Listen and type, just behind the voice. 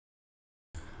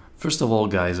First of all,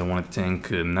 guys, I want to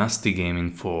thank Nasty Gaming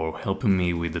for helping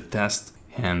me with the test,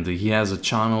 and he has a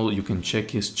channel. You can check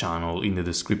his channel in the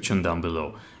description down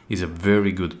below. He's a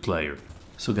very good player.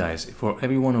 So guys, for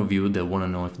every one of you that want to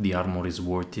know if the armor is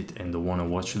worth it and don't want to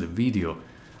watch the video,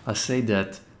 I say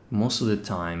that most of the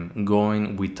time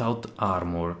going without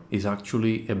armor is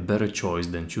actually a better choice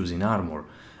than choosing armor,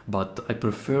 but I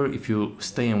prefer if you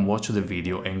stay and watch the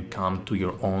video and come to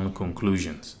your own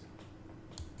conclusions.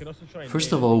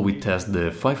 First of all, we test the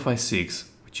 5.56,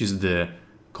 which is the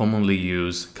commonly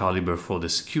used caliber for the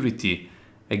security,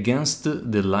 against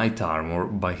the light armor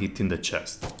by hitting the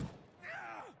chest.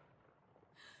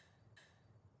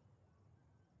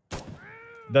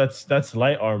 That's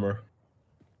light armor.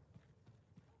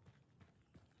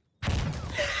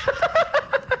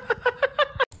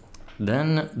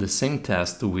 Then the same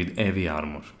test with heavy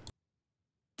armor.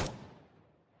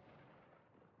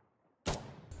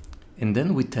 And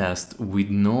then we test with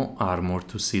no armor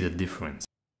to see the difference.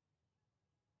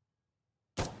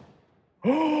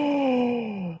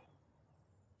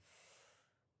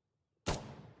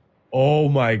 Oh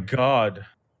my god.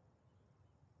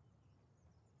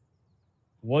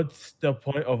 What's the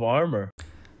point of armor?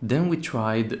 Then we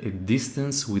tried a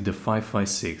distance with the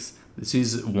 5.56. This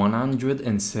is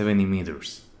 170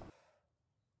 meters.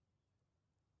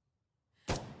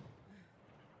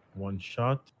 One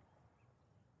shot.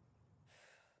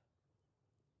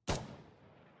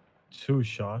 Two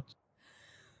shots.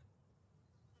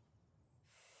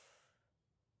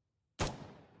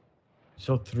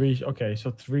 So three shots,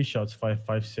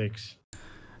 5.56.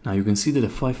 Now you can see that the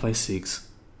 5.56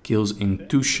 kills in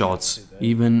 2 shots,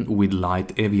 even with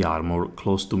light heavy armor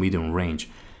close to medium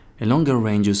range. At longer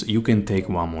ranges you can take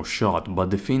one more shot, but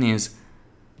the thing is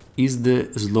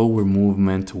the slower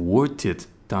movement worth it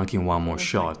tanking one more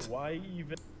shot?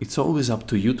 It's always up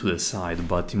to you to decide,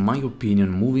 but in my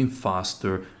opinion, moving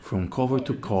faster from cover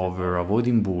to cover,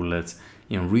 avoiding bullets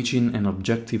and reaching an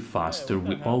objective faster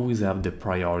will always have the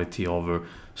priority over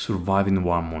surviving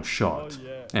one more shot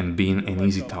and being an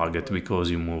easy target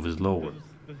because you move slower.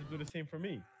 Does it do the same for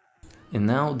me? And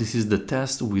now this is the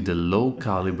test with the low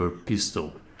caliber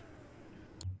pistol.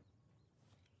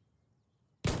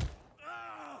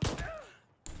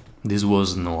 This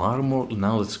was no armor,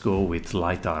 now let's go with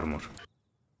light armor.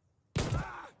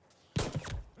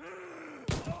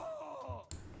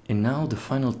 And now the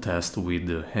final test with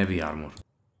the heavy armor.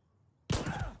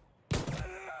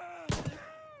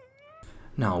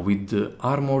 Now with the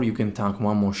armor you can tank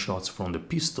one more shots from the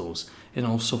pistols and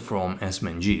also from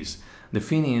SMGs. The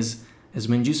thing is,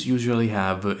 SMGs usually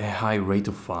have a high rate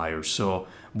of fire, so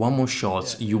one more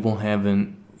shots you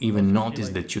won't even notice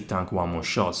that you tank one more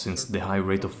shot, since the high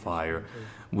rate of fire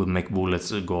will make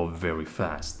bullets go very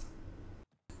fast.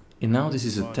 And now this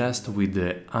is a test with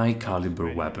the high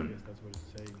caliber weapon.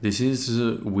 This is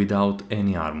without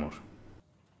any armor.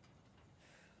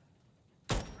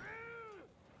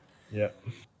 Yeah.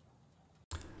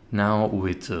 Now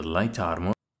with light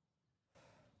armor.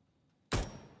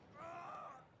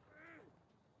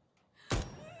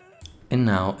 And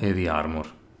now heavy armor.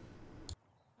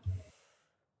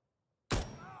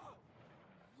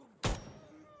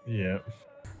 Yeah.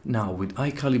 Now with high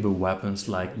caliber weapons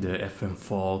like the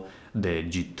FM4, the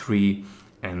G3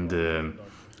 and the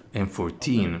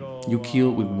M14, you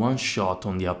kill with one shot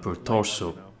on the upper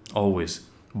torso, always.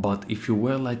 But if you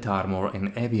wear light armor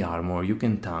and heavy armor, you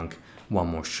can tank one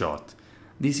more shot.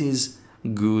 This is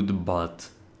good, but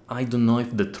I don't know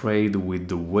if the trade with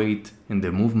the weight and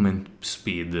the movement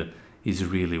speed is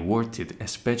really worth it,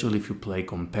 especially if you play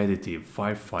competitive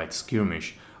firefight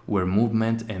skirmish, where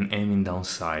movement and aiming down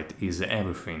sight is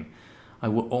everything. I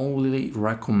would only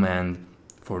recommend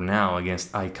for now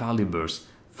against high calibers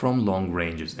from long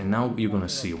ranges, and now you're gonna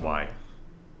see why.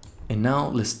 And now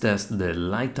let's test the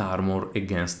light armor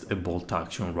against a bolt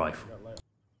action rifle.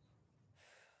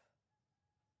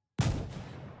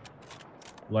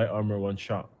 Light armor, one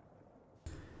shot.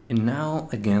 And now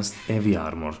against heavy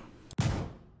armor.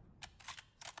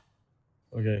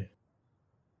 Okay.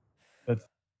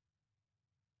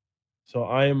 So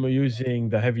I am using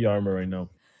the heavy armor right now.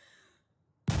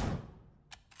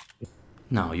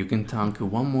 Now you can tank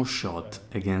one more shot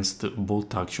against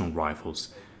bolt action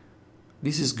rifles.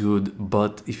 This is good,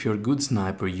 but if you're a good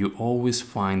sniper, you always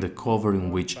find a cover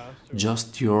in which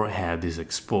just your head is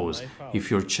exposed.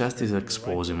 If your chest is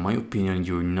exposed, in my opinion,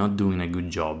 you're not doing a good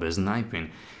job at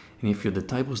sniping. And if you're the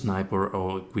type of sniper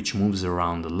which moves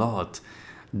around a lot,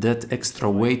 that extra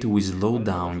weight will slow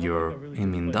down your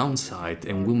aiming down sight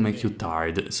and will make you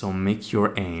tired, so make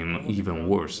your aim even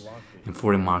worse. And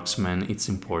for a marksman, it's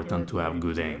important to have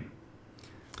good aim.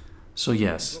 So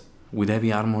yes, With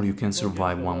heavy armor you can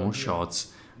survive one more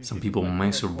shots. Some people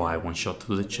may survive one shot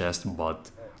to the chest,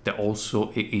 but they're also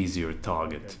an easier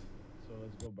target. So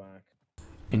let's go back.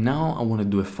 And now I want to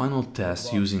do a final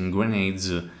test using grenades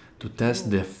to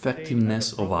test the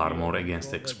effectiveness of armor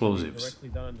against explosives. Directly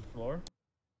down on the floor.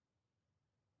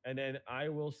 And then I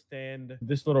will stand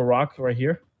this little rock right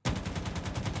here.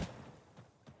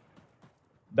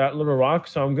 That little rock.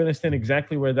 So I'm gonna stand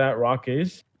exactly where that rock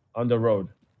is on the road.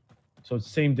 So it's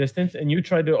same distance, and you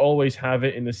try to always have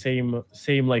it in the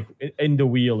same like in the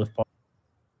wheel if possible.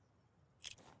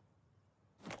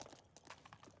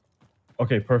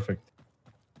 Okay, perfect.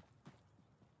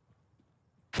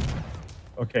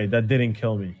 Okay, that didn't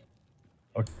kill me.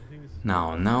 Okay.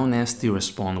 Now Nasty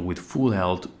respond with full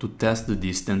health to test the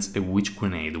distance at which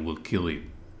grenade will kill you.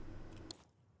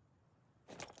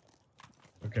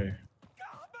 Okay.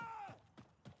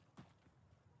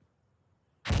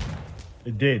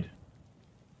 It did.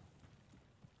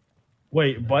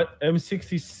 Wait, but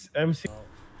M60.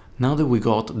 Now that we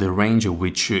got the range at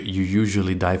which you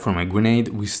usually die from a grenade,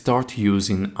 we start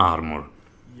using armor.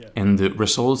 Yeah. And the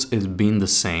results has been the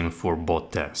same for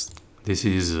both tests. This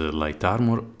is light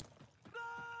armor.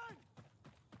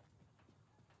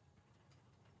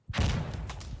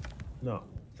 No,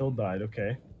 still died,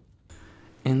 okay.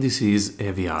 And this is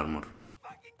heavy armor.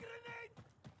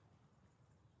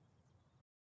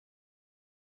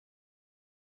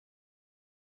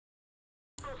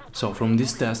 So from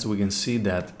this test we can see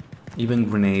that even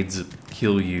grenades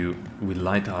kill you with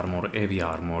light armor, heavy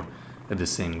armor at the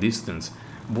same distance.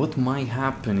 What might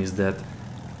happen is that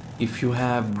if you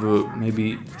have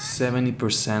maybe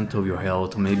 70% of your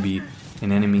health, maybe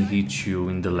an enemy hits you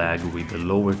in the leg with a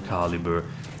lower caliber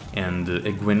and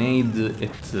a grenade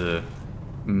at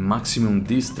maximum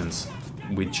distance,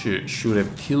 which should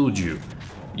have killed you.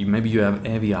 Maybe you have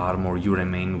heavy armor, you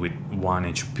remain with 1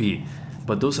 HP.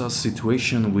 But those are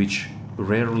situations which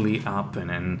rarely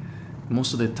happen, and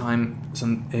most of the time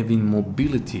having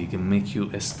mobility can make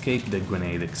you escape the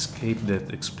grenade, escape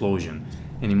that explosion,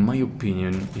 and in my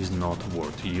opinion is not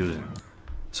worth using.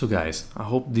 So guys, I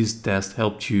hope this test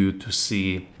helped you to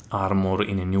see armor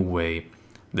in a new way,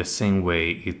 the same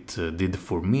way it did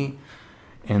for me,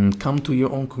 and come to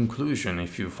your own conclusion.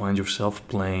 If you find yourself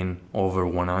playing over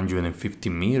 150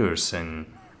 meters and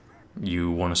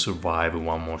you want to survive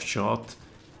one more shot,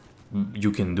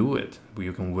 you can do it.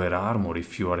 You can wear armor.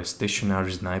 If you are a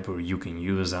stationary sniper, you can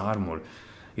use armor.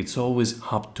 It's always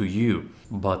up to you.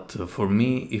 But for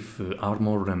me, if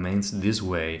armor remains this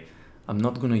way, I'm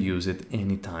not gonna use it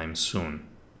anytime soon.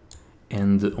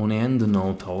 And on an end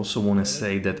note, I also want to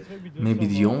say that maybe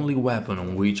the only weapon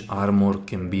on which armor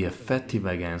can be effective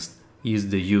against is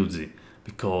the Uzi,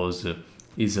 because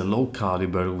it's a low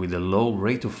caliber with a low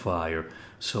rate of fire,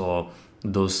 so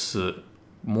those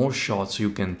more shots you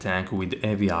can tank with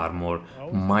heavy armor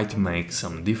might make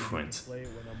some difference.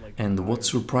 And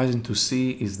what's surprising to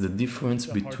see is the difference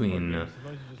between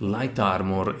light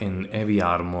armor and heavy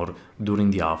armor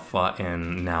during the alpha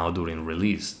and now during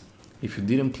release. If you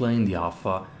didn't play in the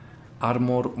alpha,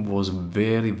 armor was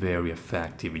very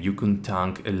effective. You could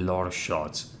tank a lot of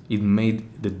shots. It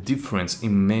made the difference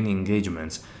in many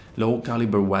engagements. Low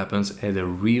caliber weapons had a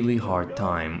really hard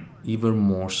time, even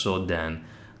more so than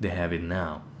they have it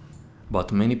now.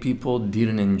 But many people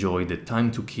didn't enjoy the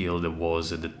time to kill that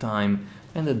was at the time,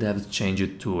 and the devs changed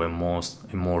it to a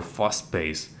more fast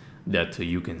pace that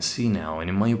you can see now, and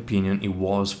in my opinion it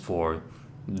was for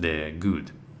the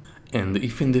good. And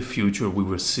if in the future we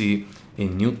will see a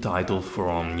new title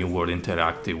from New World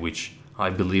Interactive, which I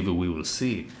believe we will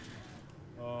see,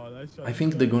 I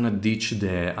think they're gonna ditch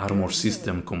the armor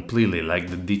system completely, like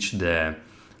they ditch the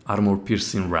armor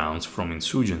piercing rounds from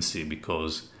Insurgency,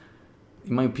 because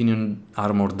in my opinion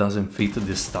armor doesn't fit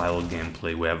this style of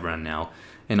gameplay we have right now,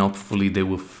 and hopefully they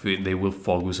will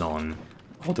focus on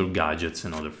other gadgets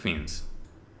and other things.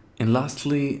 And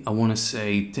lastly, I want to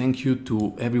say thank you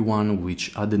to everyone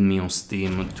which added me on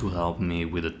Steam to help me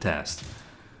with the test.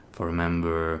 If I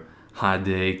remember,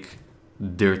 Headache,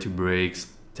 Dirty Breaks,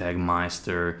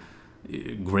 Tagmeister,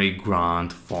 Grey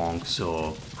Grant, Funk,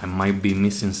 so I might be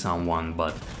missing someone,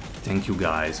 but thank you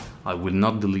guys. I will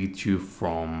not delete you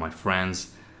from my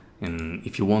friends, and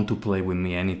if you want to play with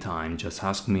me anytime, just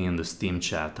ask me in the Steam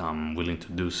chat, I'm willing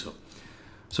to do so.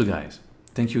 So guys,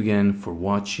 thank you again for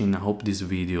watching. I hope this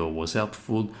video was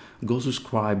helpful. Go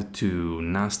subscribe to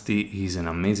Nasty, he's an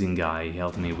amazing guy, he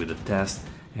helped me with the test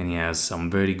and he has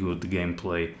some very good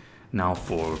gameplay now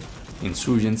for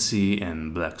Insurgency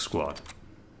and Black Squad.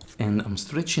 And I'm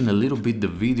stretching a little bit the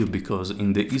video because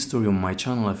in the history of my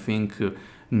channel I think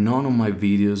none of my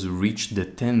videos reached the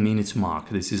 10 minutes mark.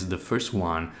 This is the first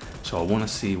one, so I want to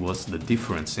see what's the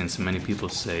difference, since many people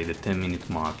say the 10-minute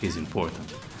mark is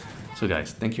important. So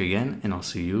guys, thank you again, and I'll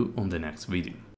see you on the next video.